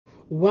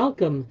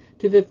Welcome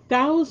to the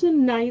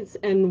 1000 Nights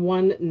and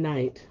 1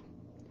 Night.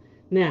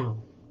 Now,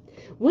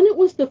 when it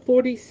was the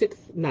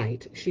 46th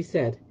night, she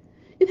said,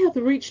 It hath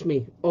reached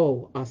me,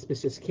 O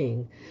auspicious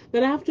king,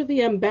 that after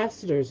the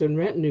ambassadors and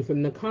retinue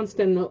from the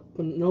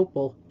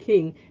Constantinople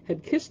king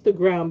had kissed the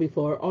ground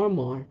before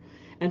Omar,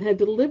 and had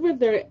delivered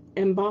their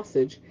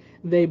embassage,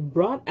 they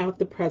brought out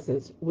the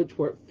presents, which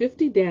were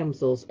 50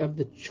 damsels of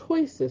the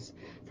choicest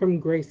from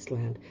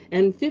Graceland,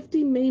 and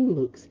 50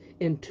 Mamelukes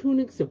in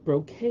tunics of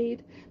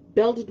brocade,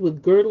 belted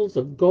with girdles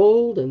of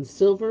gold and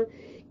silver,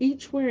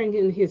 each wearing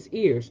in his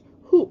ears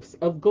hoops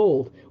of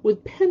gold,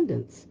 with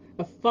pendants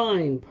of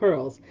fine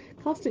pearls,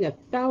 costing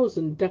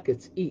 1,000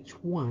 ducats each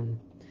one.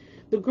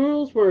 The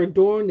girls were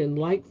adorned in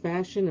like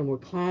fashion, and were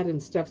clad in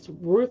stuffs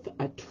worth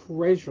a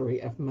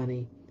treasury of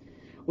money.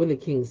 When the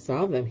king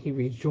saw them, he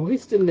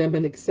rejoiced in them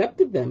and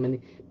accepted them,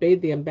 and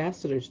bade the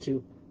ambassadors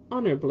to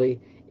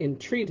honorably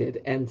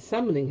entreated, and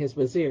summoning his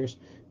wazirs,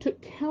 took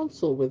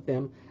counsel with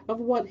them of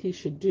what he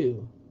should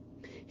do.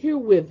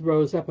 Herewith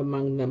rose up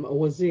among them a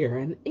wazir,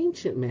 an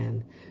ancient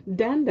man,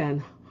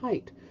 Dandan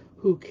hight,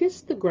 who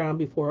kissed the ground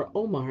before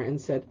Omar,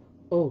 and said,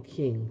 O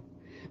king,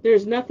 there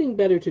is nothing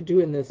better to do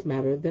in this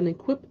matter than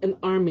equip an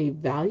army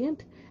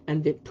valiant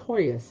and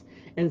victorious,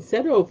 and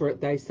set over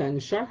it thy son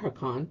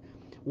Sharrkan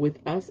with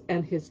us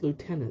and his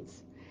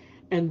lieutenants.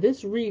 And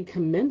this rede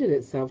commended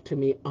itself to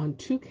me on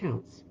 2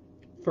 counts.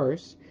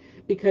 First,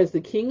 because the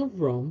king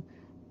of Rome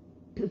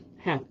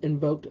hath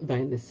invoked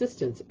thine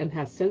assistance, and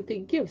hath sent thee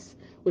gifts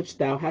which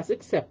thou hast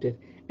accepted,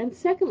 and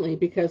secondly,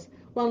 because,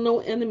 while no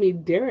enemy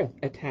dareth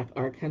attack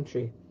our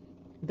country,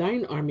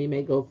 thine army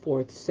may go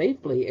forth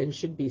safely, and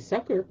should be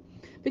succor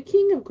the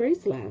king of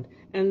Graceland,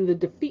 and the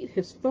defeat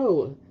his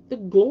foe, the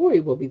glory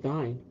will be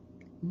thine.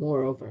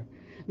 Moreover,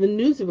 the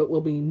news of it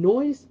will be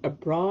noised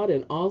abroad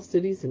in all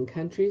cities and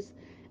countries,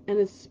 and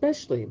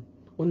especially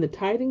when the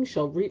tidings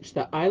shall reach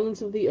the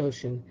islands of the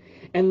ocean,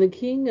 and the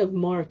king of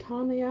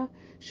Mauritania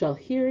shall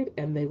hear it,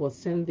 and they will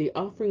send thee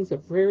offerings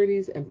of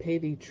rarities, and pay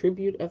thee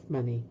tribute of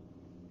money.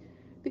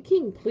 The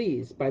king,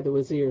 pleased by the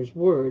wazir's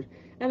word,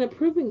 and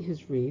approving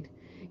his rede,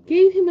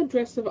 gave him a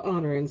dress of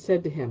honor, and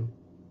said to him,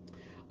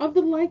 Of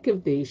the like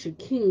of thee should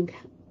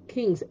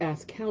kings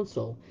ask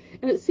counsel,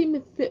 and it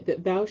seemeth fit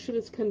that thou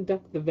shouldest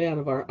conduct the van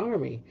of our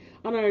army,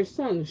 and our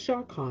son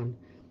Sharrkan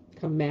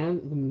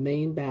command the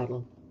main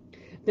battle.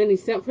 Then he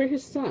sent for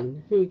his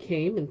son, who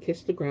came and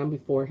kissed the ground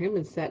before him,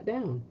 and sat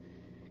down.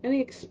 And he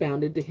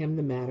expounded to him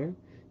the matter,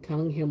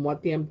 telling him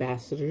what the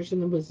ambassadors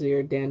and the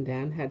wazir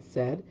Dandan had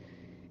said,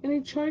 and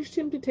he charged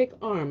him to take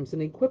arms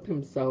and equip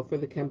himself for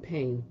the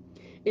campaign,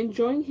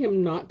 enjoining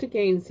him not to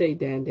gainsay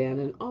Dandan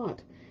in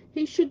aught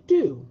he should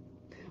do.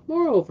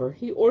 Moreover,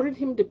 he ordered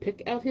him to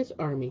pick out his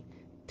army,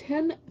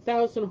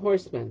 10,000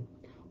 horsemen,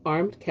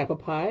 armed cap a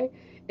pie,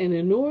 and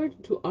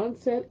inured to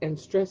onset and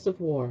stress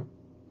of war.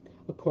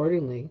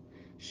 Accordingly,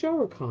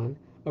 Sharrkan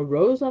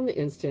arose on the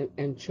instant,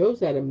 and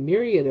chose out a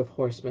myriad of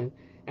horsemen,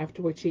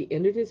 after which he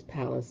entered his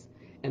palace,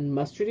 and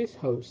mustered his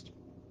host,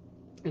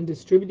 and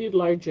distributed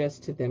largesse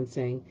to them,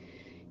 saying,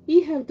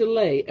 Ye have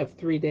delay of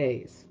 3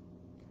 days.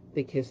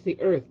 They kissed the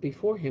earth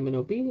before him in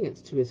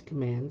obedience to his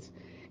commands,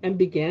 and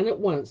began at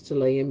once to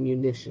lay in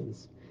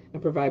munitions,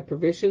 and provide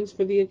provisions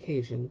for the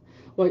occasion,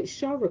 while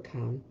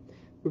Sharrkan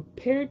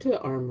repaired to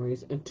the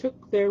armories, and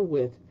took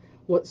therewith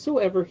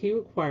whatsoever he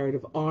required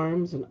of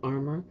arms and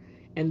armor,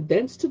 and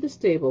thence to the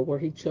stable, where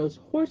he chose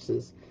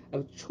horses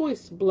of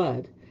choice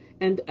blood,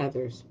 and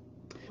others.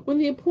 When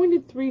the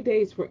appointed 3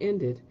 days were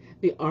ended,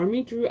 the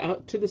army drew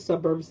out to the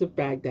suburbs of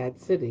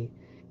Baghdad city,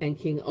 and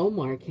King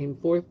Omar came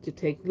forth to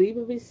take leave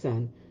of his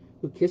son,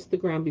 who kissed the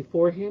ground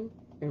before him,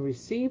 and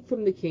received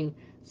from the king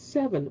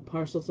 7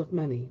 parcels of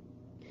money.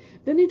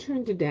 Then he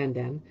turned to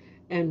Dandan,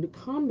 and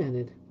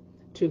commended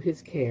to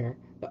his care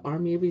the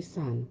army of his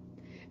son.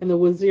 And the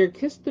wazir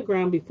kissed the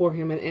ground before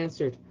him, and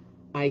answered,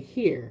 I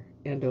hear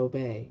and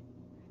obey.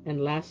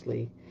 And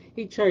lastly,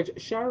 he charged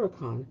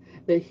Sharrkan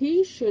that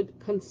he should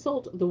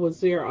consult the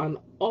wazir on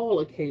all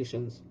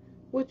occasions,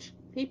 which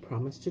he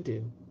promised to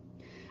do.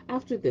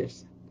 After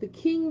this, the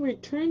king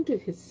returned to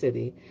his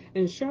city,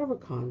 and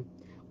Sharrkan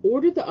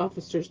ordered the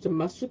officers to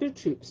muster their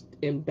troops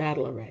in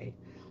battle array.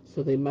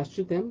 So they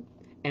mustered them,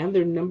 and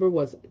their number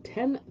was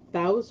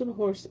 10,000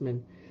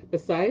 horsemen,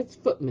 besides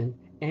footmen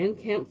and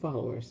camp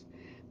followers.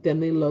 Then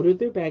they loaded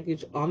their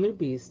baggage on their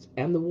beasts,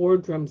 and the war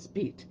drums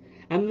beat,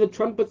 and the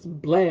trumpets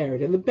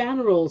blared, and the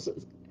bannerols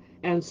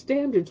and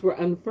standards were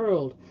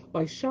unfurled,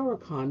 while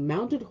Sharrkan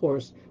mounted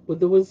horse with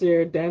the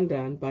wazir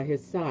Dandan by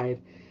his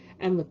side,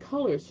 and the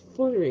colours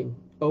fluttering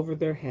over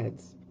their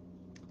heads.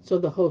 So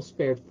the host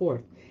fared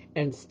forth,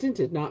 and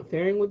stinted not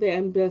faring with the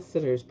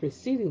ambassadors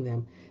preceding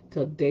them,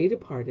 till day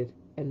departed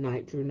and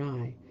night drew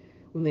nigh,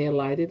 when they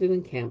alighted and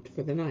encamped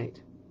for the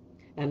night.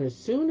 And as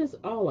soon as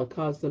Allah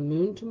caused the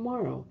moon to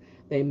morrow,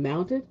 they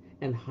mounted,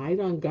 and hied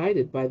on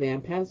guided by the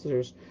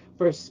ambassadors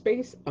for a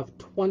space of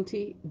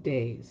 20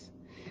 days.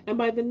 And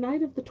by the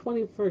night of the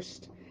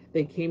 21st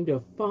they came to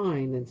a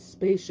fine and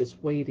spacious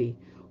wady,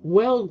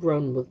 well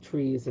grown with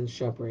trees and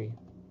shrubbery.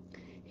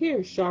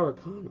 Here Shah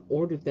Khan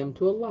ordered them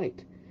to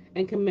alight,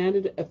 and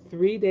commanded a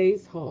 3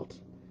 days' halt.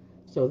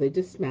 So they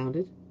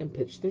dismounted and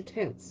pitched their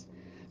tents,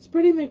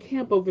 spreading their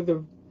camp over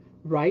the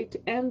right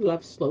and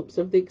left slopes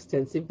of the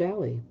extensive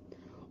valley,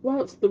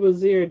 whilst the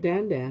Wazir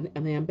Dandan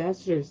and the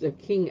ambassadors of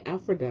King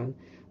Afridun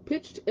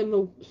pitched in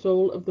the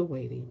soul of the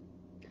Wadi.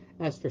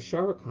 As for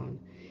Shah Khan,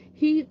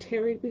 he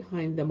tarried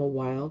behind them a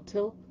while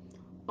till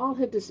all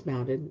had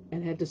dismounted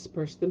and had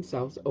dispersed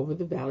themselves over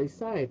the valley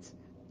sides.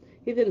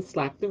 He then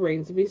slacked the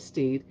reins of his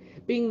steed,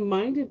 being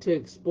minded to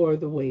explore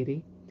the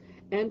Wadi,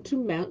 and to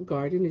mount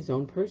guard in his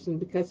own person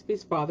because of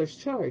his father's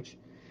charge,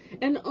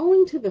 and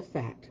owing to the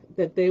fact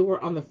that they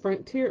were on the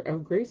frontier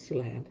of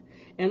Graceland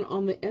and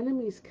on the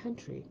enemy's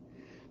country.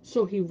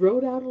 So he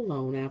rode out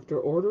alone after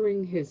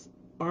ordering his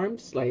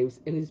armed slaves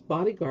and his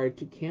bodyguard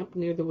to camp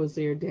near the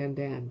Wazir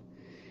Dandan,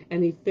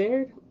 and he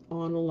fared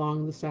on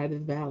along the side of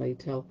the valley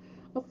till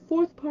a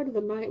fourth part of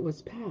the night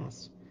was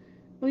past,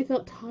 when he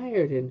felt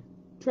tired and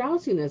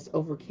drowsiness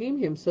overcame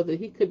him so that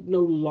he could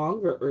no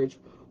longer urge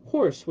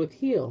horse with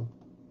heel.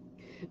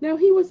 Now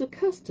he was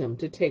accustomed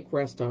to take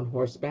rest on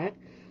horseback,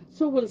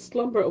 so when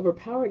slumber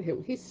overpowered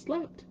him, he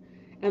slept,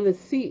 and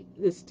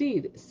the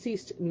steed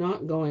ceased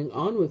not going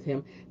on with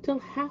him till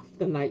half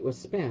the night was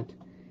spent,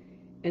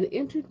 and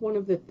entered one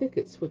of the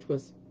thickets which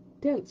was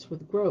dense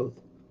with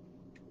growth.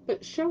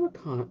 But Shah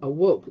Khan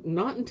awoke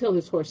not until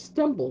his horse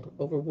stumbled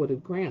over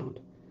wooded ground.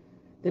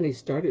 Then he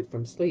started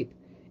from sleep,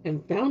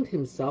 and found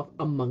himself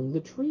among the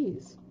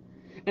trees,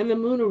 and the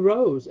moon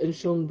arose and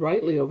shone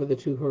brightly over the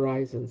two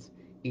horizons,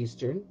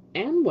 eastern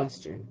and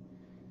western.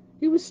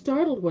 He was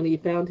startled when he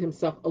found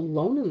himself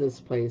alone in this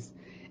place,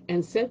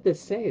 and said the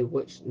say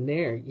which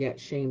ne'er yet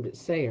shamed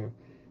sayer,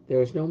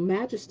 "There is no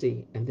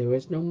majesty and there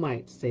is no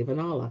might save in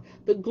Allah,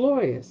 the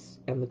glorious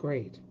and the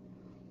great."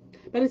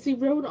 But as he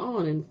rode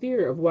on in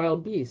fear of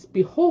wild beasts,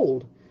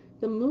 behold,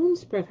 the moon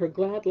spread her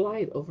glad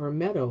light over a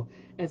meadow,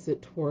 as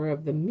it were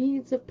of the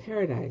meads of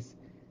paradise,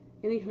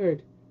 and he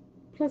heard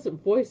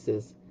pleasant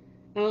voices,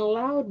 and a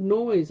loud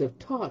noise of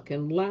talk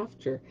and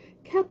laughter,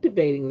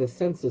 captivating the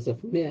senses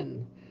of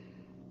men.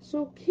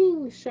 So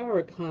King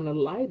Shah Khan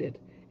alighted,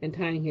 and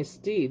tying his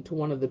steed to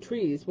one of the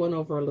trees, went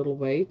over a little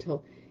way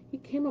till he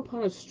came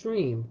upon a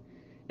stream,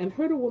 and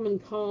heard a woman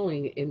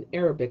calling in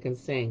Arabic and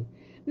saying,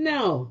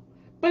 "Now,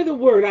 by the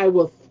word, I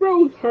will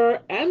throw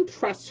her and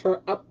truss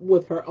her up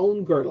with her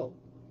own girdle."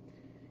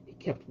 He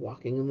kept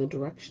walking in the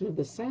direction of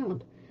the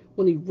sound.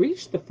 When he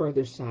reached the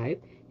further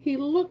side, he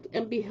looked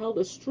and beheld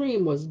a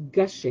stream was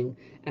gushing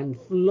and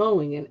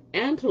flowing, and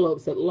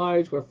antelopes at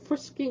large were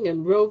frisking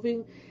and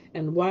roving,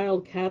 and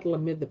wild cattle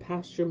amid the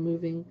pasture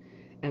moving,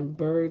 and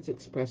birds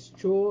expressed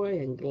joy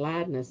and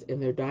gladness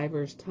in their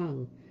divers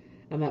tongue,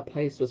 and that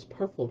place was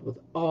purfled with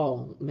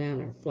all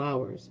manner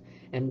flowers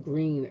and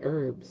green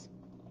herbs.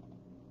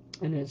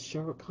 And as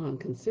Shah Khan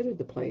considered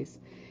the place,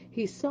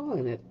 he saw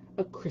in it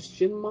a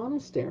Christian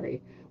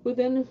monastery,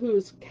 within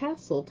whose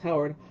castle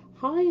towered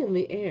high in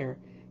the air,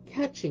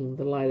 catching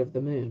the light of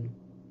the moon.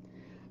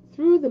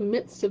 Through the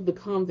midst of the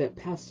convent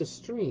passed a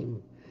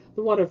stream,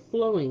 the water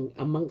flowing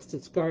amongst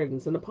its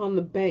gardens, and upon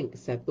the bank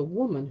sat the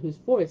woman whose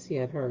voice he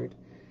had heard,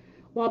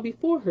 while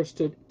before her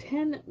stood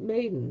 10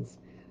 maidens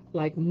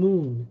like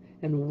moon,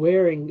 and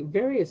wearing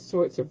various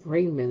sorts of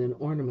raiment and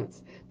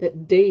ornaments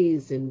that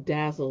dazed and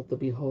dazzled the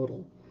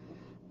beholder,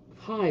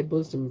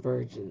 high-bosomed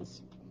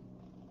virgins.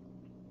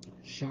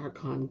 Shah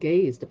Khan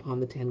gazed upon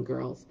the 10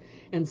 girls,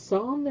 and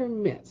saw in their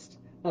midst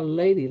a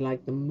lady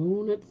like the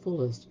moon at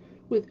fullest,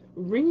 with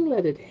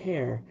ringleted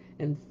hair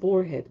and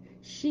forehead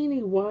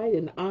sheeny white,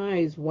 and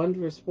eyes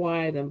wondrous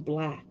wide and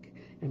black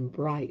and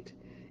bright,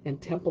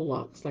 and temple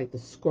locks like the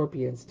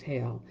scorpion's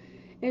tail.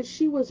 And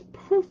she was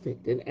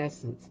perfect in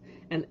essence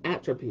and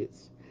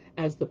attributes,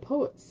 as the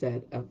poet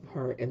said of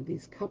her in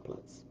these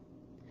couplets: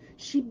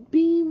 "She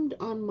beamed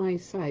on my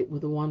sight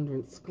with a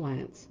wondrous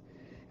glance,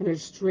 and her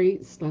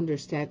straight slender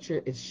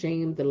stature is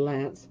shamed the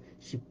lance.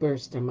 She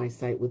burst on my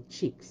sight with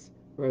cheeks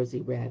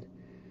rosy red,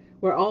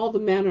 where all the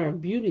manner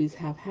of beauties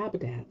have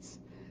habitats,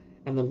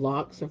 and the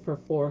locks of her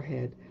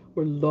forehead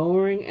were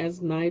lowering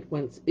as night,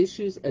 whence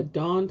issues a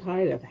dawn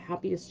tide of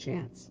happiest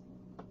chance."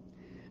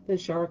 Then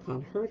Shah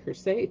Khan heard her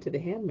say to the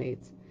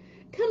handmaids,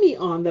 "Come ye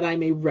on, that I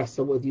may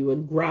wrestle with you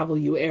and gravel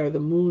you ere the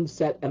moon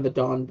set and the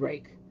dawn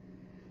break."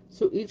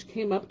 So each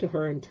came up to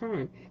her in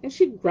turn, and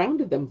she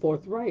grounded them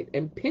forthright,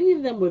 and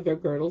pinioned them with their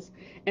girdles,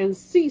 and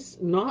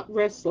ceased not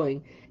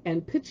wrestling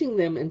and pitching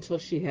them until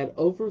she had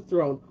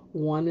overthrown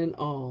one and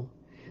all.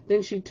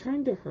 Then she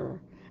turned to her,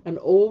 an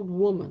old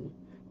woman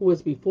who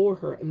was before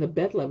her, and the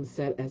beldam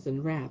said as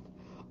in wrath,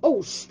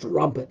 "O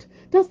strumpet,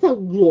 dost thou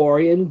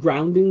glory in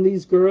grounding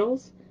these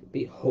girls?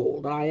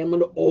 Behold, I am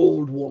an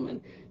old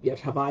woman, yet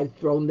have I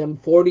thrown them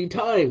 40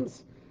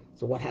 times.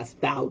 So what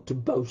hast thou to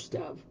boast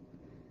of?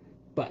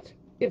 But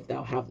if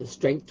thou have the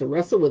strength to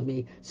wrestle with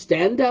me,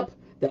 stand up,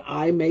 that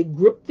I may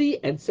grip thee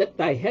and set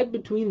thy head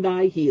between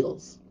thy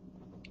heels."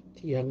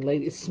 The young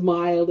lady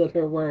smiled at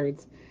her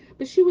words,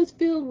 but she was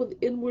filled with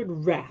inward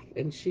wrath,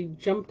 and she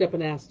jumped up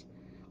and asked,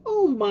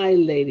 "O my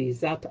lady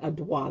Zat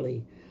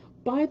Adwali,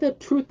 By the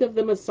truth of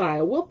the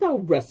Messiah, wilt thou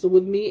wrestle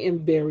with me in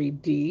very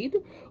deed,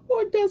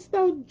 or dost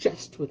thou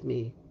jest with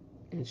me?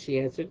 And she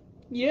answered,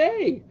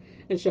 Yea.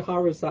 And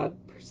Shahrazad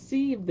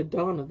perceived the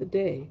dawn of the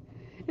day,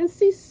 and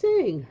ceased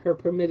saying her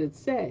permitted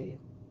say.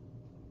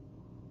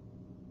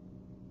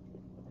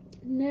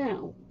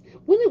 Now,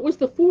 when it was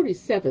the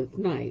 47th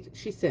night,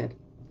 she said,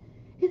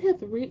 It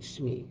hath reached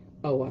me,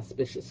 O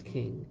auspicious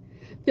King,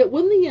 that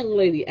when the young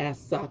lady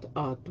asked Zat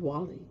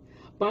al-Dwali,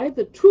 By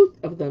the truth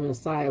of the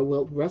Messiah,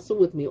 wilt wrestle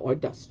with me, or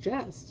dost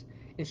jest?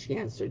 And she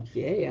answered,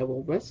 Yea, I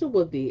will wrestle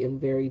with thee in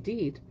very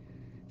deed.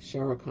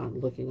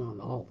 Sharrkan looking on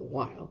all the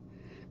while.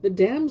 The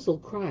damsel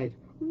cried,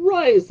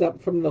 Rise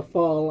up from the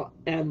fall,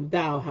 and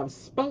thou have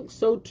spunk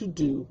so to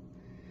do.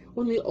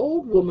 When the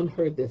old woman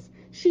heard this,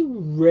 she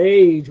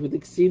raged with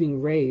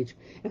exceeding rage,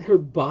 and her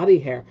body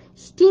hair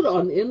stood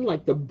on end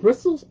like the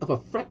bristles of a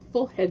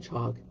fretful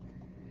hedgehog.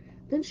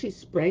 Then she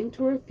sprang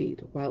to her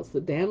feet, whilst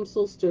the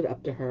damsel stood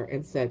up to her,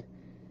 and said,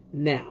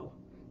 Now,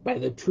 by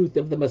the truth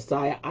of the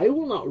Messiah, I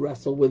will not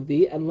wrestle with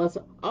thee, unless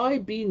I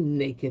be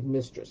naked,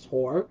 mistress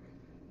whore.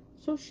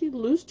 So she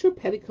loosed her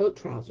petticoat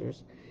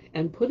trousers,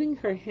 and putting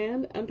her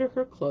hand under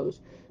her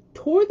clothes,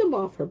 tore them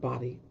off her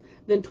body,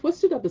 then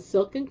twisted up a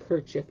silken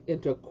kerchief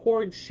into a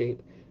cord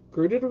shape,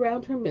 girded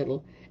around her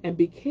middle, and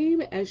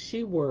became as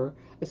she were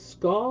a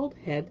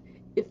scald-head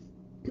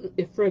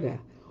Ifrida,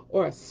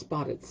 or a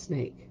spotted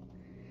snake.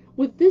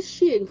 With this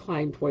she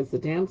inclined towards the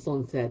damsel,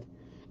 and said,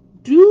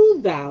 Do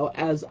thou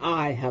as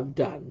I have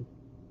done.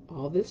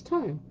 All this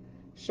time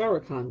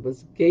Sharrkan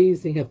was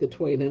gazing at the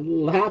twain,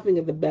 and laughing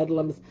at the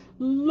bedlam's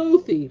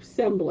loathly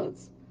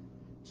semblance.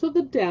 So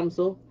the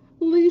damsel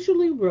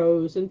leisurely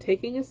rose, and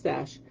taking a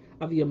sash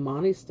of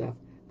Yamani stuff,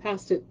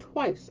 passed it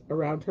twice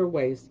around her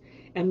waist,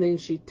 and then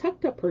she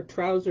tucked up her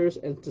trousers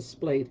and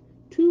displayed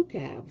 2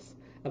 calves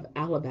of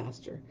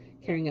alabaster,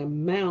 carrying a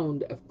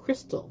mound of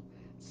crystal,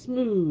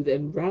 smooth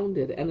and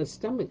rounded, and a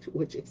stomach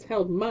which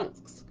exhaled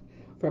musk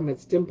from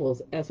its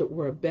dimples, as it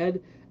were a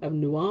bed of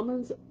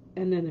al-Nu-uman's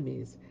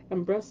anemones,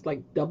 and breasts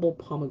like double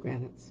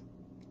pomegranates.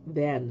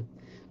 Then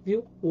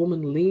the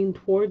woman leaned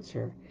towards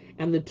her,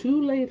 and the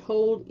 2 laid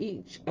hold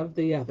each of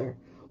the other,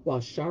 while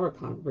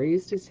Sharrkan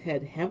raised his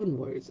head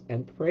heavenwards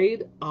and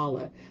prayed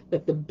Allah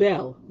that the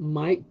bell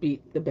might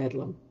beat the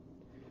bedlam.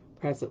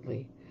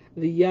 Presently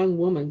the young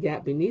woman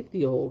got beneath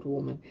the old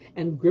woman,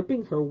 and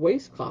gripping her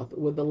waistcloth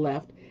with the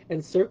left,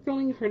 and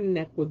circling her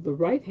neck with the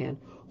right hand,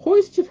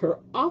 hoisted her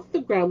off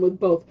the ground with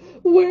both,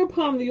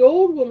 whereupon the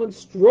old woman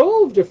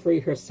strove to free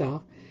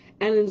herself,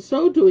 and in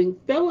so doing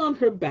fell on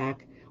her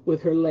back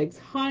with her legs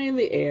high in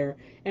the air,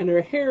 and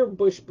her hair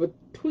bush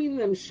between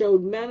them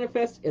showed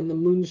manifest in the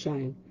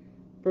moonshine.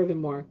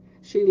 Furthermore,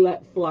 she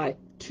let fly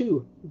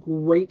 2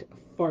 great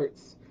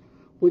farts,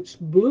 which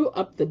blew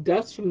up the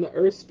dust from the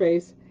earth's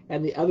face,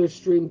 and the other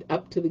streamed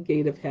up to the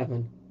gate of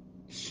heaven.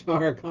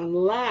 Sharrkan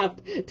laughed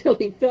till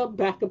he fell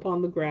back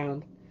upon the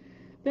ground.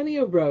 Then he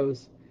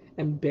arose,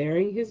 and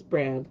bearing his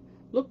brand,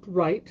 looked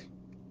right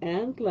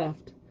and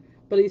left,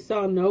 but he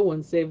saw no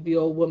one save the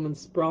old woman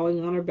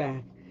sprawling on her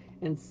back,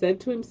 and said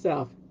to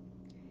himself,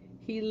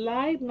 He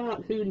lied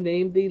not who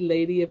named thee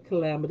Lady of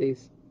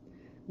Calamities.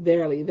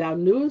 Verily, thou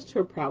knewest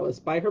her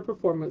prowess by her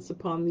performance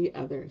upon the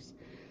others.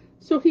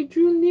 So he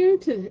drew near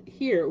to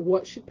hear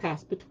what should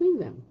pass between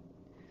them.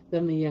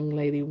 Then the young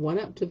lady went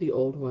up to the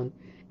old one,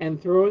 and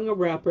throwing a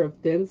wrapper of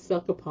thin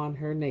silk upon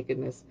her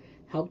nakedness,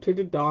 helped her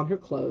to don her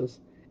clothes,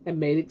 and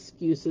made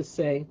excuses,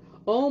 saying,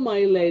 O my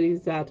lady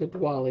Zat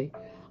al-Dwali,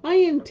 I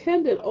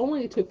intended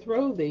only to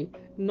throw thee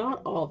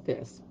not all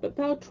this, but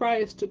thou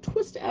triest to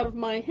twist out of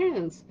my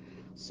hands.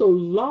 So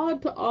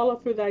laud to Allah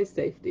for thy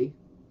safety.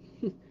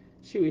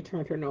 She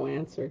returned her no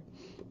answer,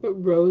 but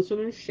rose in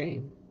her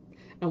shame,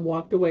 and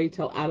walked away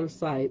till out of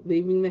sight,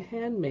 leaving the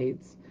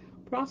handmaids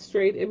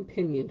prostrate and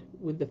pinioned,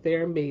 with the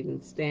fair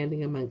maiden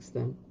standing amongst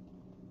them.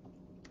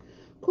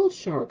 Quoth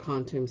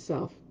Sharrkan to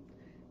himself,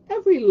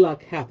 Every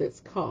luck hath its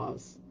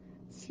cause.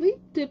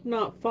 Sleep did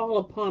not fall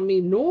upon me,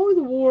 nor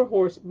the war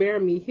horse bear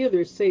me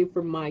hither, save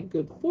for my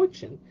good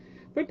fortune.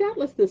 For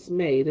doubtless this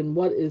maid and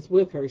what is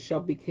with her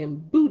shall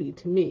become booty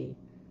to me.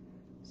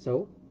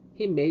 So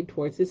he made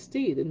towards his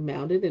steed, and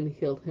mounted, and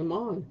heeled him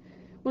on,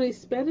 when he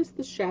sped as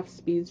the shaft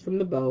speeds from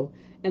the bow,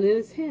 and in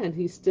his hand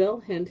he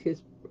still held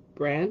his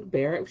brand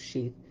bare of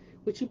sheath,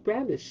 which he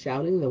brandished,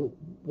 shouting the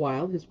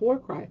while his war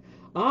cry,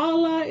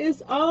 Allah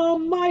is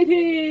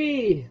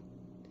Almighty!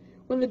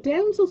 When the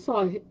damsel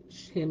saw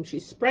him, she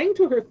sprang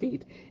to her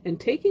feet, and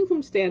taking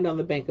from stand on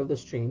the bank of the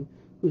stream,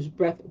 whose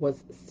breadth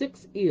was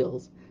 6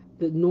 eels,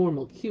 the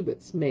normal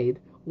cubits, made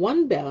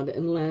 1 bound,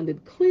 and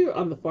landed clear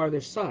on the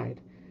farther side,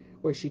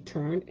 where she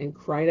turned and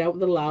cried out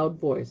with a loud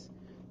voice,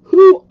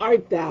 Who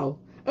art thou,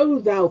 O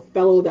thou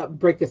fellow that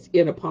breakest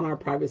in upon our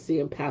privacy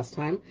and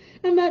pastime,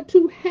 and that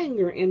too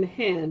hanger in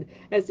hand,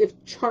 as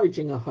if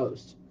charging a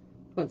host?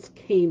 Whence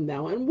came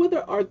thou, and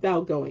whither art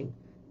thou going?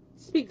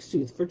 Speak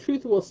sooth, for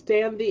truth will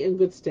stand thee in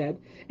good stead,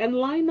 and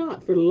lie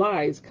not, for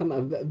lies come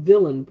of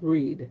villain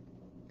breed.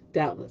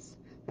 Doubtless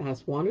thou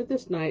hast wandered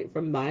this night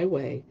from thy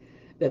way,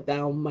 that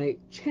thou might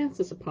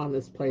chancest upon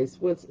this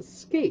place, wouldst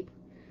escape,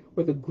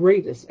 were the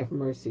greatest of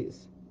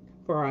mercies.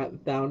 For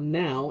art thou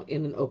now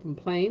in an open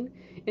plain,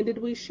 and did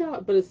we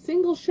shout, but a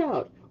single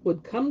shout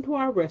would come to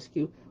our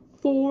rescue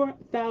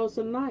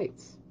 4,000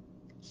 knights.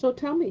 So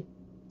tell me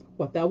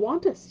what thou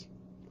wantest,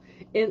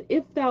 and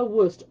if thou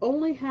wouldst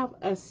only have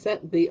us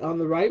set thee on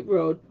the right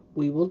road,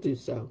 we will do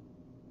so.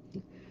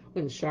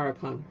 When Shere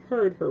Khan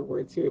heard her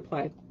words, he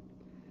replied,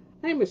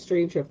 I am a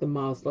stranger of the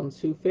Moslems,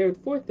 who fared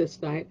forth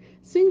this night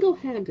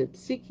single-handed,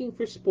 seeking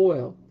for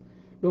spoil.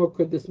 Nor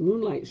could this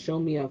moonlight show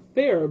me a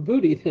fairer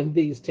booty than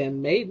these 10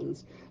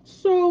 maidens.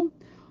 So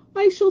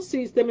I shall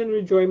seize them and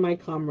rejoin my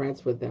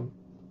comrades with them.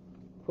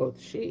 Quoth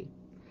she,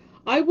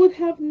 I would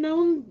have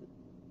known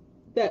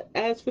that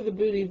as for the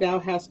booty thou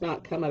hast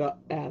not come at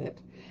it,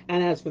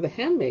 and as for the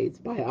handmaids,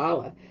 by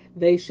Allah,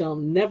 they shall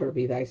never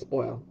be thy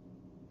spoil.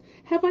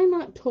 Have I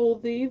not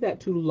told thee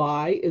that to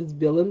lie is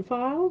villain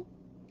foul?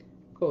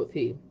 Quoth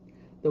he,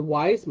 the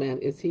wise man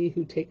is he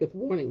who taketh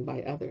warning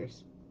by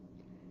others.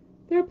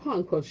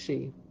 Thereupon quoth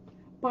she,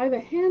 by the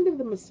hand of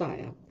the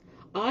Messiah,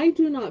 I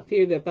do not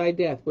fear that thy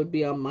death would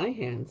be on my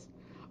hands.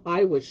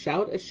 I would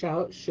shout a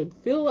shout, should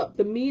fill up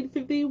the mead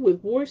for thee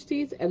with war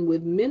steeds and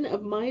with men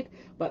of might,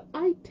 but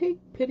I take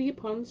pity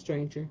upon the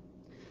stranger.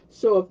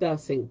 So if thou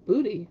sink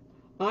booty,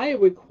 I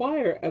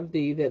require of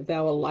thee that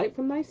thou alight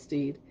from thy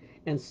steed,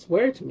 and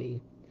swear to me,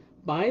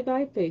 by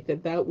thy faith,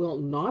 that thou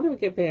wilt not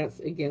advance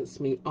against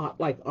me aught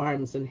like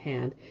arms in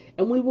hand,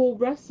 and we will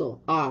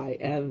wrestle, I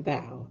and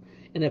thou.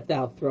 And if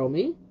thou throw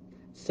me,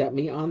 set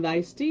me on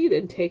thy steed,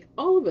 and take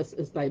all of us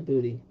as thy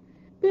booty.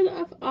 Then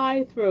if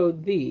I throw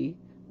thee,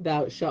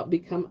 thou shalt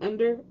become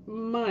under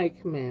my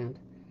command.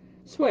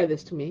 Swear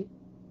this to me,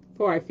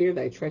 for I fear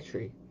thy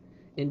treachery.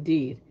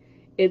 Indeed,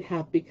 it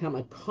hath become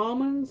a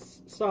common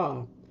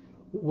saw,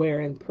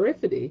 wherein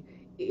perfidy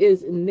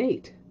is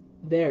innate,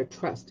 there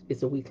trust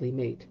is a weakly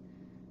mate.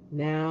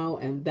 Now,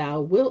 and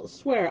thou wilt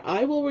swear,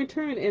 I will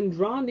return and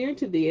draw near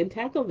to thee and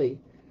tackle thee.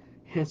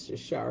 Answered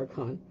Shere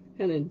Khan,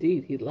 and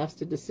indeed he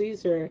lusted to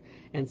seize her,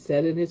 and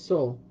said in his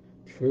soul,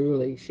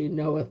 truly she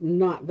knoweth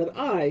not that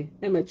I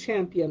am a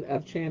champion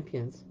of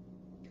champions.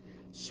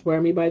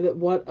 Swear me by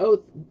what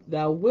oath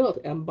thou wilt,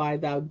 and by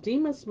thou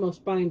deemest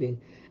most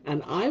binding,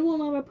 and I will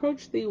not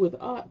approach thee with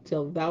aught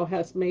till thou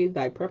hast made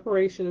thy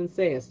preparation and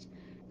sayest,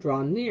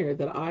 draw near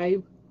that I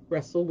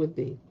wrestle with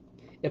thee.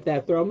 If thou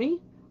throw me,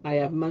 I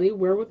have money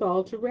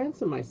wherewithal to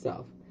ransom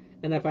myself,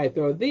 and if I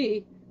throw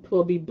thee,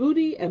 'twill be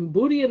booty, and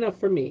booty enough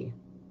for me.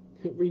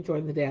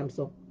 Rejoined the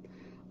damsel,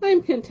 I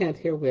am content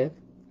herewith.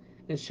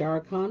 And Shere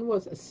Khan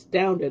was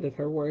astounded at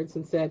her words,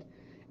 and said,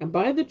 and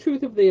by the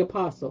truth of the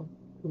apostle,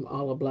 whom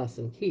Allah bless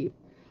and keep,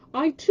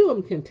 I too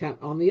am content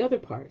on the other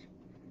part.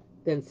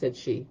 Then said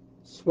she,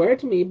 swear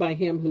to me by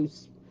him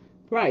who's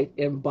right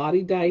in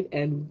body dight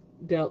and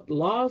dealt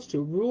laws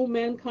to rule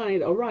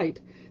mankind aright,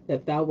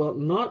 that thou wilt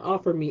not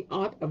offer me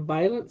aught of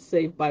violence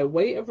save by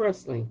way of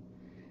wrestling,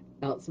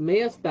 else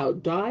mayest thou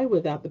die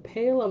without the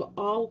pale of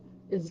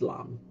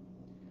al-Islam.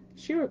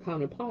 Shere Khan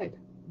replied,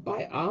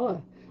 by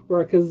Allah,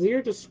 were a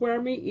Khazir to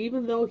swear me,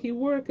 even though he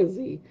were a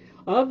Khazi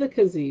of the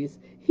Khazis,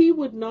 he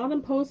would not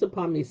impose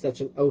upon me such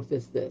an oath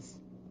as this.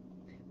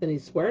 Then he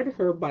swore to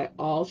her by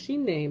all she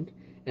named,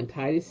 and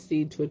tied his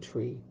steed to a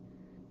tree.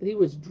 But he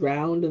was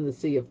drowned in the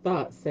sea of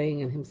thought,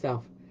 saying in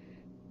himself,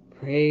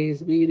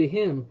 praise be to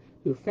him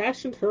who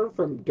fashioned her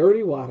from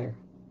dirty water.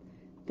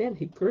 Then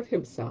he girt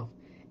himself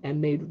and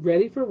made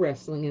ready for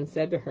wrestling, and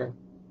said to her,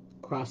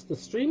 cross the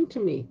stream to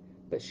me.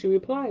 But she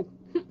replied,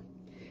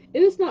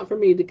 it is not for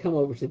me to come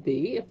over to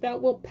thee. If thou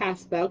wilt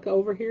pass thou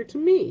over here to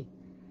me.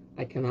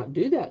 I cannot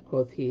do that,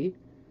 quoth he.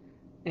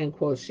 And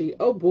quoth she,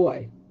 O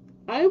boy,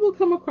 I will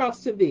come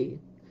across to thee.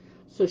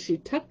 So she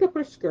tucked up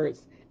her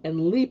skirts,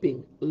 and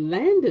leaping,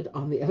 landed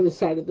on the other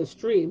side of the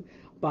stream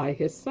by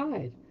his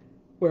side,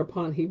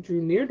 whereupon he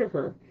drew near to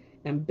her,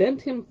 and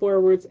bent him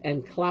forwards,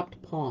 and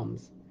clapped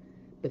palms.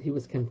 But he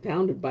was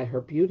confounded by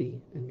her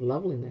beauty and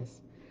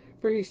loveliness,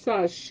 for he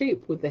saw a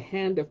shape with the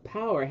hand of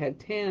power had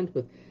tanned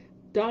with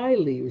dye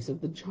leaves of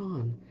the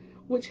John,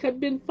 which had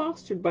been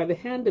fostered by the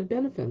hand of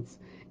beneficence,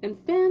 and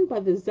fanned by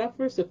the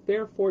zephyrs of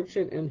fair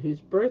fortune, and whose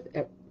birth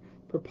at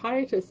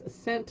propitious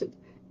assented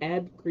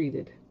ad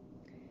greeted.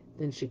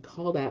 Then she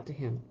called out to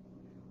him,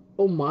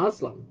 O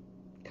Moslem,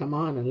 come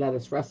on, and let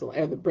us wrestle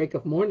ere the break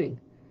of morning,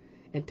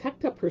 and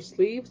tucked up her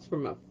sleeves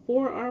from a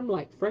forearm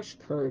like fresh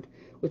curd,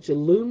 which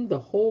illumined the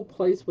whole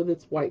place with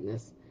its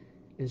whiteness,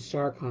 and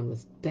Shere Khan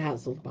was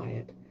dazzled by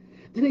it.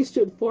 Then he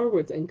stood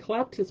forwards and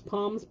clapped his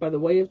palms by the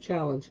way of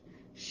challenge,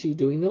 she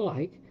doing the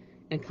like,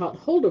 and caught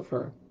hold of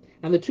her,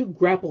 and the two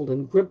grappled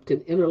and gripped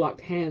in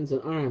interlocked hands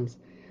and arms.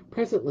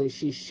 Presently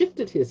she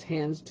shifted his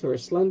hands to her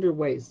slender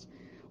waist,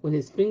 when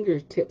his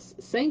finger-tips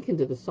sank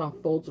into the soft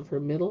folds of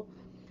her middle.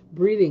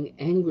 Breathing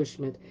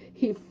anguishment,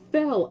 he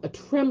fell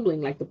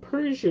a-trembling like the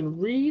Persian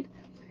reed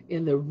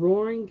in the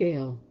roaring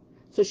gale.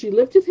 So she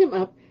lifted him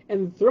up,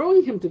 and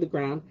throwing him to the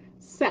ground,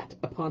 sat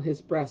upon his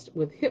breast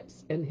with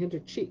hips and hinder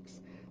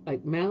cheeks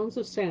like mounds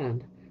of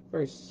sand, for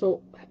his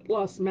soul had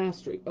lost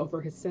mastery over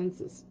his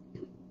senses.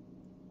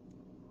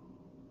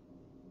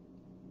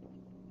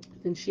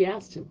 Then she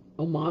asked him,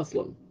 O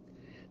Moslem,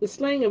 the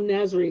slaying of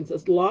Nazarenes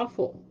is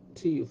lawful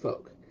to you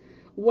folk.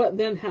 What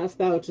then hast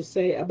thou to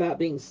say about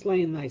being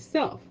slain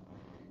thyself?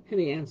 And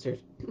he answered,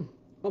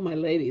 O my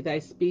lady, thy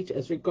speech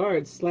as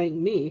regards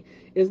slaying me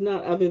is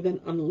not other than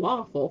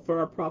unlawful, for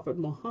our prophet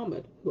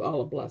Muhammad, who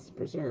Allah bless and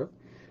preserve,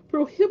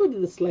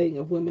 prohibited the slaying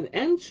of women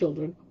and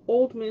children,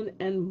 old men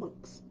and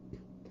monks.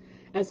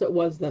 As it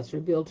was thus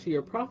revealed to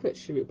your prophet,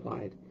 she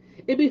replied,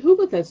 it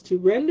behoveth us to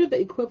render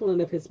the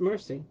equivalent of his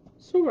mercy.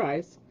 So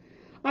rise.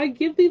 I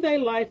give thee thy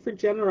life, for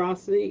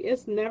generosity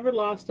is never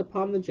lost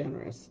upon the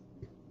generous.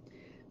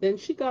 Then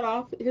she got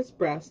off his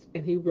breast,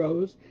 and he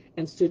rose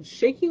and stood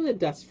shaking the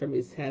dust from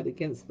his head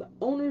against the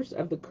owners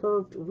of the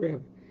curved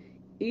rib,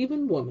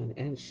 even woman,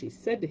 and she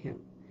said to him,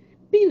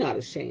 be not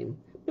ashamed,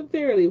 but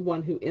verily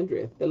one who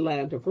entereth the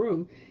land of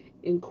Rum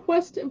in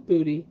quest of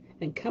booty,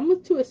 and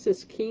cometh to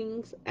assist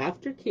kings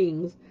after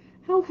kings,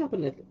 how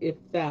happeneth if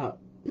thou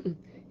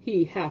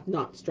he hath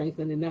not strength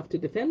enough to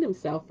defend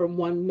himself from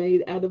one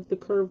made out of the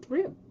curved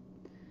rib?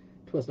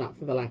 'Twas not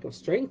for the lack of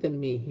strength in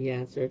me, he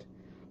answered,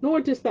 nor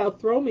didst thou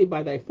throw me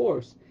by thy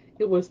force.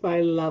 It was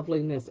thy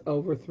loveliness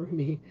overthrew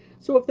me.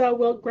 So if thou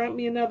wilt grant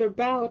me another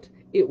bout,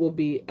 it will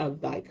be of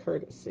thy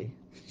courtesy.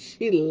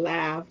 She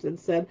laughed and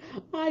said,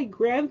 I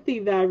grant thee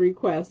thy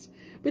request,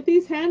 but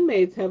these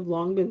handmaids have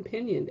long been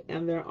pinioned,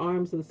 and their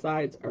arms and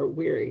sides are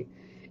weary,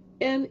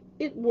 and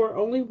it were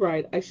only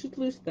right I should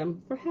loose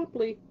them, for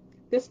haply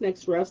this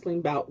next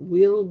wrestling bout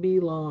will be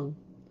long.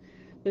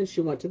 Then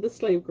she went to the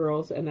slave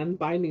girls, and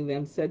unbinding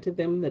them, said to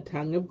them in the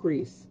tongue of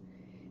Greece,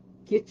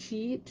 get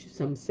ye to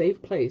some safe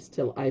place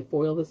till I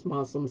foil this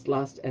Moslem's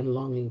lust and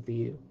longing for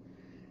you.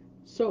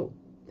 So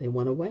they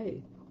went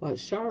away, while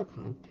Shah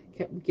Khan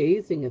kept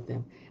gazing at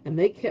them, and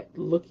they kept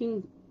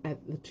looking at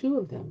the two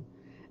of them.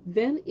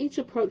 Then each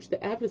approached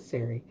the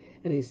adversary,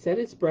 and he set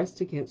his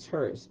breast against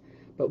hers.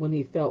 But when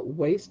he felt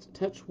waist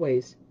touch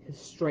waist, his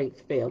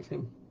strength failed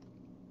him.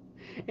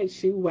 And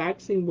she,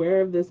 waxing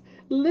aware of this,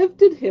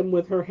 lifted him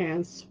with her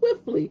hand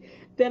swiftly,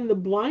 then the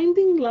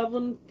blinding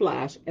levin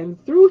flash,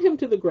 and threw him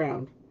to the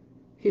ground.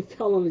 He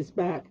fell on his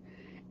back,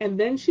 and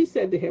then she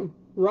said to him,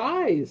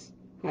 rise,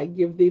 I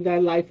give thee thy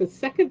life a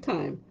second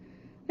time.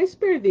 I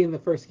spared thee in the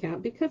first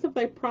count because of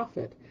thy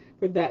prophet,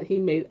 for that he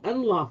made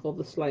unlawful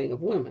the slaying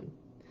of women.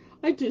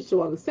 I do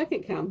so on the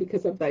second count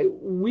because of thy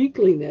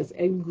weakliness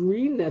and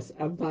greenness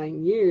of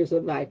thine years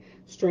and thy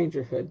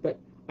strangerhood. But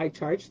I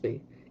charge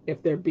thee,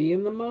 if there be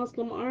in the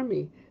Moslem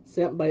army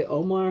sent by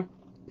Omar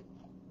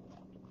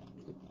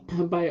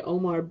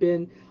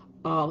bin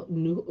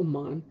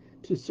al-Nu-uman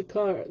to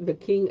succor the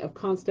king of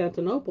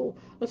Constantinople,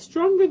 a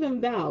stronger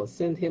than thou,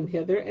 send him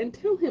hither and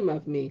tell him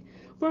of me.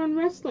 For in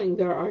wrestling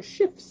there are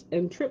shifts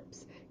and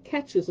trips,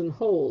 catches and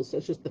holds,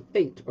 such as the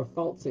feint or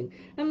falsing,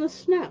 and the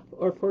snap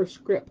or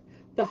first grip,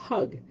 the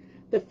hug,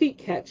 the feet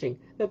catching,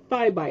 the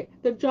thigh bite,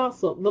 the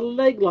jostle, the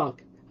leg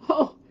lock.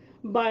 Oh,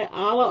 by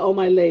Allah, O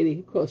my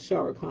lady, quoth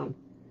Shah Khan.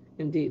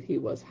 Indeed, he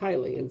was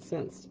highly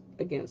incensed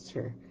against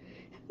her.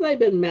 Had I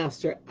been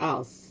Master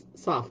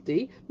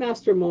al-Safdi,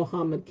 Master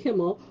Mohammed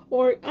Kimmel,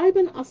 or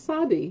Ibn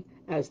Asadi,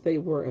 as they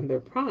were in their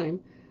prime,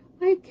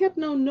 I had kept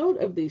no note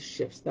of these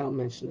shifts thou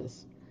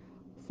mentionest.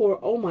 For,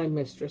 O my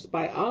mistress,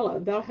 by Allah,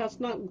 thou hast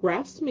not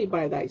grasped me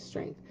by thy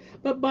strength,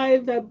 but by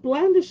the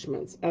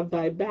blandishments of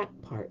thy back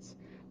parts.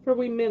 For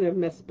we men of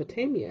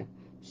Mesopotamia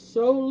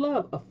so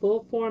love a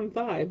full-formed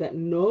thigh that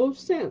no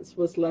sense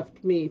was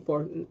left me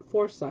for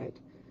foresight.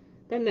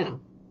 But now,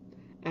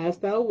 as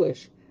thou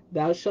wish,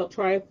 thou shalt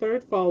try a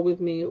third fall with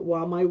me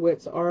while my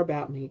wits are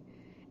about me.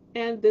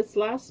 And this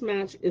last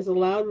match is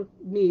allowed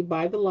me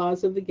by the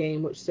laws of the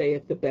game, which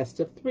saith the best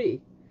of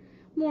three.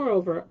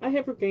 Moreover, I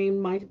have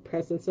regained my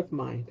presence of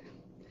mind.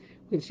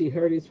 When she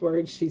heard his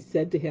words, she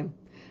said to him,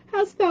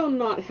 hast thou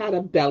not had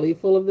a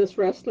bellyful of this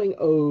wrestling,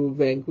 O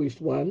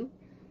vanquished one?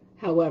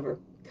 However,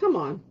 come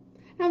on,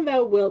 and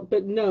thou wilt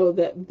but know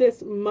that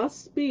this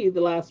must be the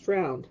last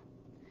round.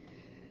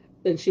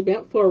 Then she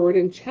bent forward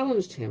and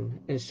challenged him,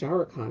 and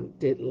Shah Khan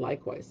did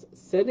likewise,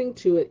 setting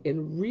to it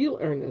in real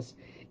earnest,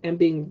 and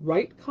being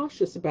right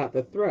cautious about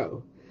the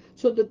throw.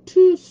 So the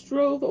two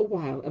strove a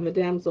while, and the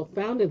damsel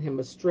found in him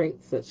a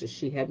strength such as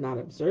she had not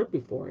observed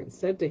before, and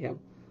said to him,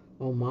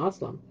 O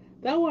Moslem,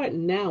 thou art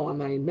now on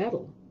thy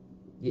mettle.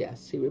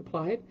 Yes, he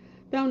replied,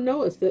 thou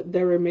knowest that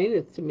there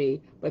remaineth to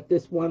me but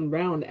this one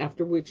round,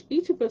 after which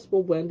each of us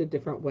will wend a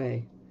different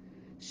way.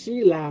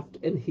 She laughed,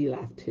 and he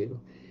laughed too.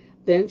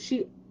 Then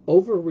she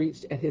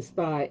overreached at his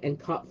thigh, and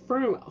caught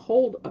firm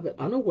hold of it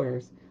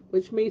unawares,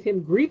 which made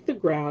him greet the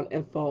ground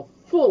and fall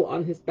full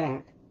on his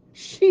back.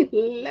 She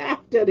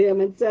laughed at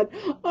him and said,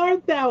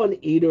 art thou an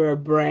eater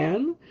of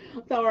bran?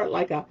 Thou art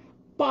like a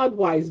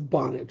bodwise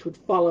bonnet, which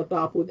falleth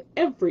off with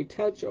every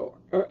touch,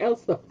 or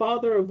else the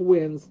father of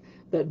winds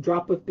that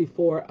droppeth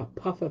before a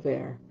puff of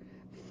air.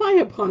 Fie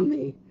upon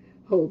thee,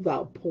 O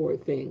thou poor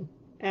thing,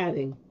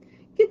 adding,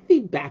 get thee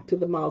back to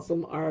the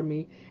Moslem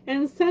army,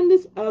 and send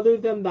us other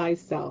than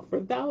thyself, for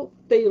thou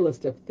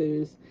failest of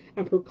thews,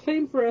 and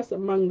proclaim for us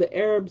among the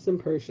Arabs and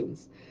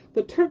Persians,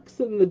 the Turks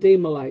and the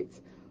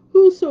Damalites,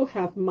 Whoso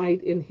hath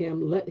might in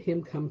him, let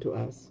him come to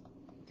us.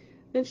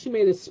 Then she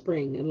made a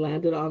spring and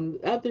landed on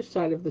the other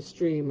side of the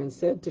stream, and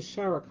said to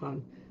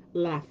Sharrkan,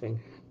 laughing,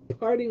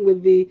 Parting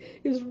with thee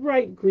is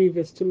right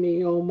grievous to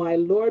me, O my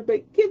lord,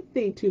 but get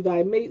thee to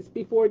thy mates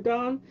before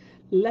dawn,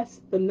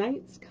 lest the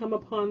knights come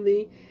upon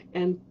thee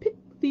and pick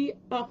thee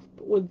up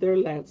with their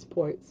lance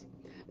points.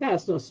 Thou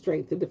hast no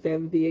strength to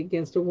defend thee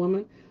against a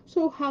woman,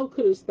 so how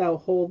couldst thou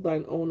hold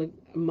thine own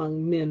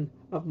among men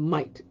of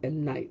might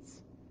and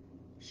knights?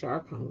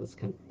 Sharrkan was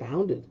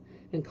confounded,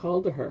 and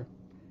called to her,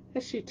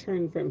 as she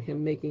turned from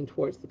him, making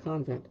towards the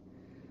convent,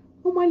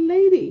 O my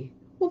lady,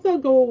 wilt thou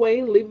go away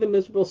and leave the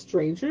miserable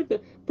stranger,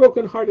 the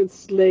broken-hearted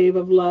slave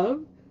of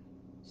love?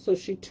 So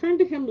she turned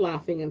to him,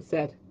 laughing, and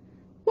said,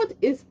 What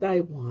is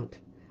thy want?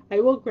 I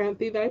will grant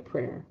thee thy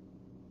prayer.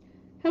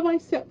 Have I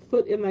set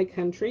foot in thy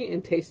country,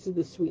 and tasted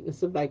the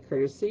sweetness of thy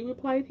courtesy?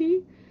 Replied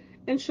he.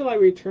 And shall I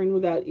return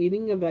without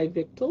eating of thy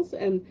victuals,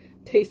 and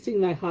tasting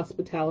thy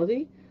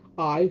hospitality,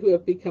 I who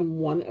have become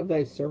one of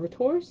thy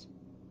servitors?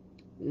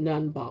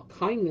 None baulk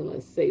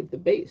kindness save the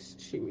base,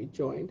 she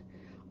rejoined.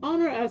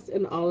 Honor us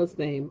in Allah's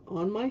name,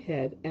 on my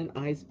head and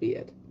eyes be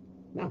it.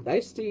 Mount thy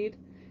steed,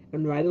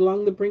 and ride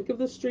along the brink of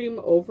the stream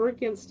over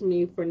against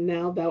me, for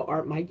now thou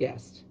art my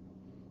guest.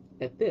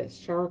 At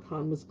this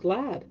Sharrkan was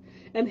glad,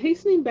 and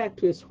hastening back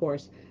to his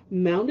horse,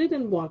 mounted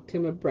and walked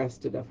him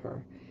abreast of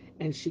her,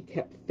 and she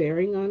kept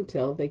faring on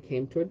till they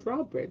came to a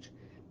drawbridge,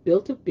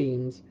 built of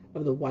beams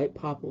of the white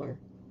poplar,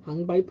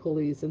 hung by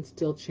pulleys and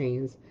steel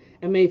chains,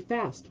 and made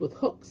fast with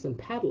hooks and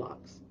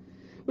padlocks.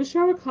 When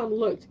Sharrkan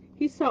looked,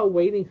 he saw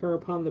waiting her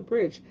upon the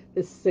bridge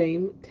the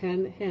same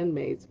 10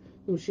 handmaids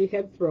whom she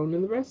had thrown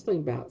in the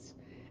wrestling bouts,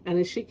 and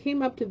as she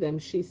came up to them,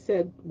 she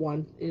said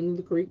one in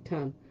the Greek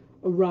tongue,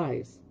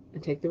 Arise,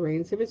 and take the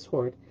reins of his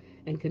horse,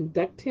 and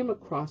conduct him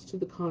across to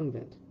the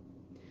convent.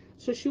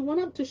 So she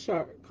went up to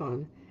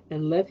Sharrkan,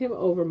 and led him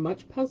over,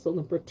 much puzzled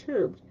and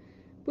perturbed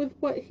with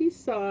what he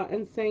saw,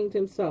 and saying to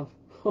himself,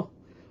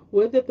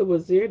 would that the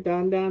Wazir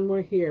Dandan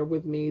were here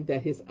with me,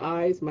 that his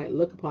eyes might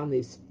look upon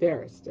these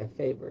fairest of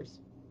favors.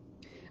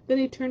 Then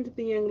he turned to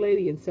the young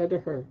lady and said to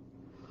her,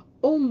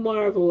 O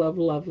marvel of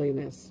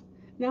loveliness,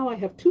 now I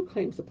have 2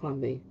 claims upon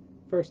thee.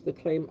 First, the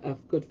claim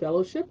of good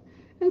fellowship,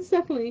 and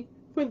secondly,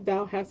 for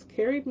thou hast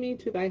carried me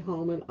to thy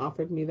home and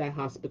offered me thy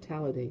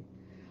hospitality.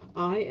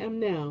 I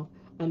am now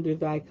under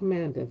thy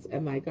commandance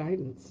and thy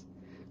guidance.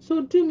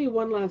 So do me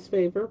one last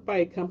favor by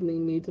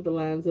accompanying me to the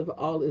lands of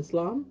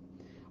al-Islam,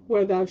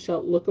 where thou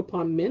shalt look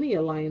upon many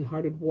a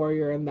lion-hearted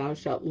warrior, and thou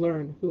shalt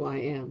learn who I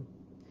am.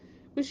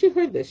 When she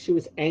heard this, she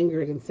was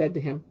angered, and said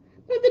to him,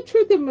 By the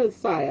truth of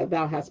Messiah,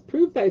 thou hast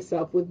proved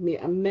thyself with me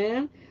a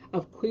man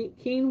of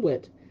keen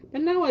wit,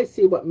 but now I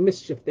see what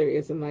mischief there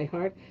is in thy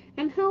heart,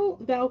 and how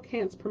thou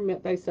canst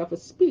permit thyself a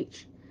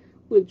speech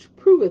which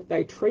proveth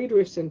thy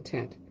traitorous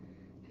intent.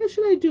 How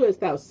should I do as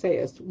thou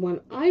sayest,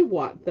 when I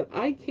wot that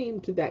I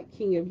came to that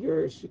king of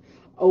yours,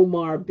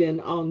 Omar bin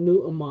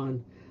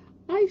al-Nu-uman?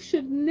 I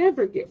should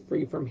never get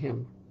free from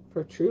him,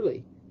 for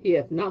truly he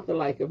hath not the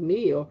like of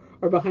me,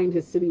 or behind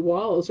his city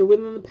walls, or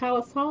within the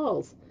palace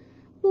halls,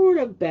 lord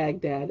of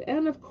Baghdad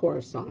and of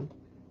Khorasan,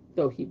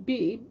 though he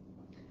be,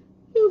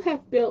 who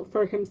hath built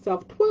for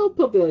himself 12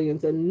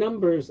 pavilions, in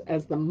numbers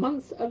as the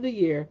months of the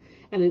year,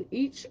 and in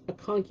each a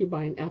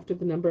concubine after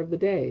the number of the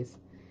days.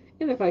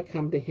 And if I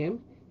come to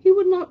him, he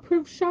would not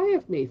prove shy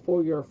of me,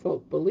 for your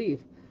folk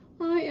believe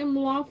I am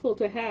lawful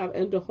to have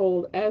and to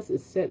hold, as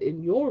is said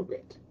in your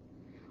writ,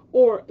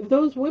 or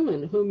those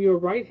women whom your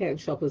right hand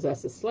shall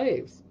possess as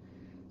slaves.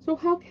 So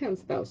how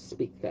canst thou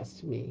speak thus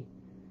to me?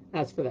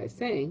 As for thy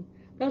saying,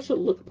 thou shalt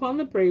look upon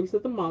the braves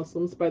of the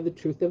Moslems by the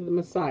truth of the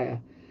Messiah.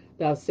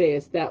 Thou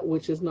sayest that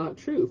which is not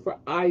true, for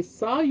I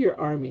saw your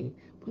army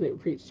when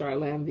it reached our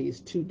land these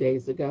 2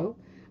 days ago,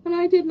 and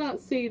I did not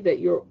see that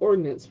your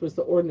ordinance was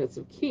the ordinance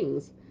of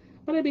kings,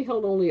 but I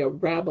beheld only a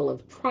rabble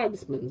of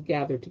tribesmen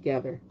gathered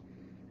together.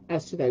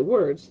 As to thy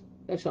words,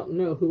 thou shalt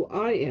know who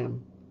I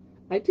am.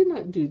 I did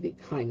not do thee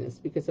kindness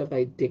because of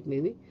thy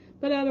dignity,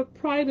 but out of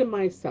pride in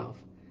myself,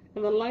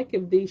 and the like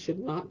of thee should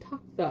not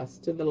talk thus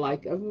to the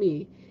like of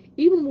me,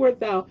 even wert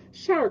thou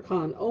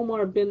Sharrkan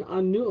Omar bin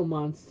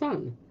al-Nu-uman's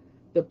son.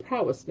 The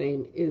prowess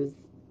name is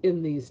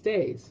in these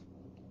days.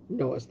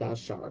 Knowest thou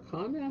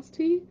Sharrkan? Asked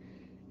he.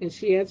 And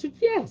she answered,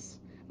 Yes,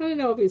 and I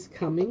know of his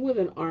coming with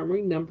an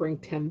army numbering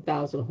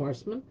 10,000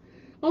 horsemen,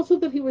 also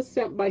that he was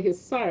sent by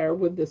his sire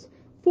with this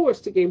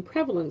force to gain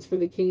prevalence for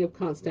the king of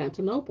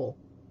Constantinople.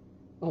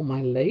 O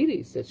my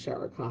lady, said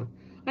Sharrkan,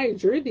 I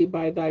adjure thee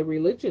by thy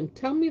religion,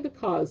 tell me the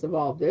cause of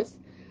all this,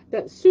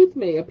 that sooth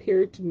may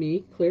appear to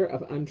me clear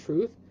of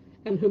untruth,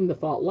 and whom the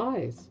fault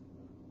lies.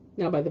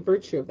 Now by the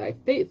virtue of thy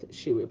faith,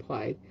 she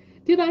replied,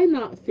 did I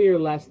not fear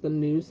lest the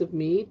news of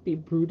me be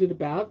bruited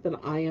about, that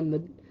I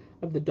am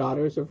of the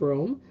daughters of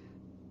Rome,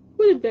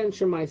 would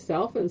adventure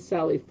myself and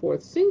sally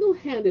forth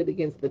single-handed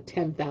against the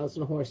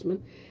 10,000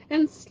 horsemen,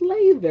 and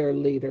slay their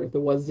leader, the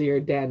Wazir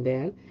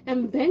Dandan,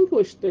 and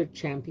vanquish their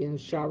champion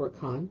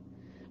Sharrkan,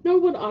 nor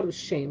would aught of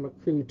shame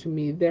accrue to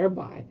me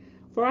thereby,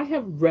 For I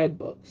have read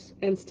books,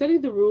 and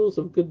studied the rules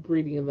of good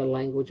breeding in the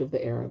language of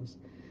the Arabs.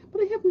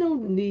 But I have no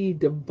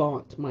need to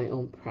vaunt my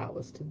own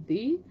prowess to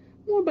thee,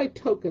 more by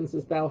tokens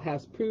as thou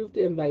hast proved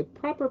in thy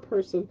proper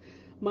person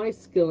my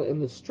skill in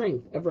the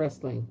strength of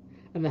wrestling,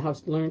 and thou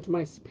hast learned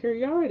my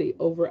superiority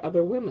over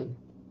other women.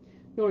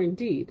 Nor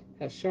indeed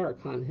has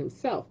Sharrkan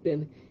himself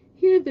been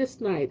here this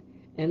night,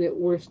 and it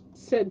were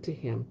said to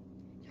him,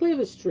 Clear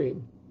the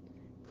stream,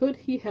 could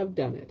he have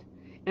done it.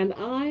 And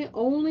I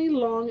only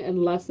long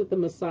and less that the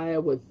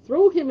Messiah would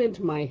throw him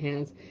into my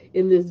hands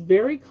in this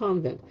very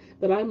convent,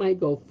 that I might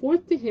go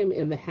forth to him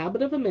in the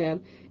habit of a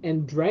man,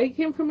 and drag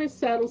him from his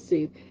saddle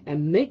seat,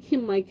 and make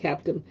him my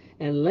captain,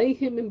 and lay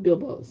him in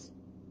bilboes.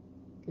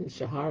 And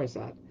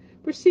Shahrazad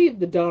perceived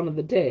the dawn of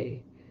the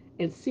day,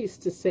 and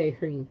ceased to say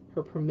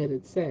her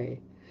permitted say.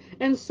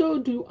 And so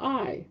do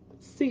I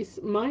cease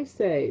my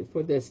say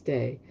for this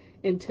day,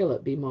 until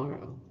it be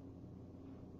morrow.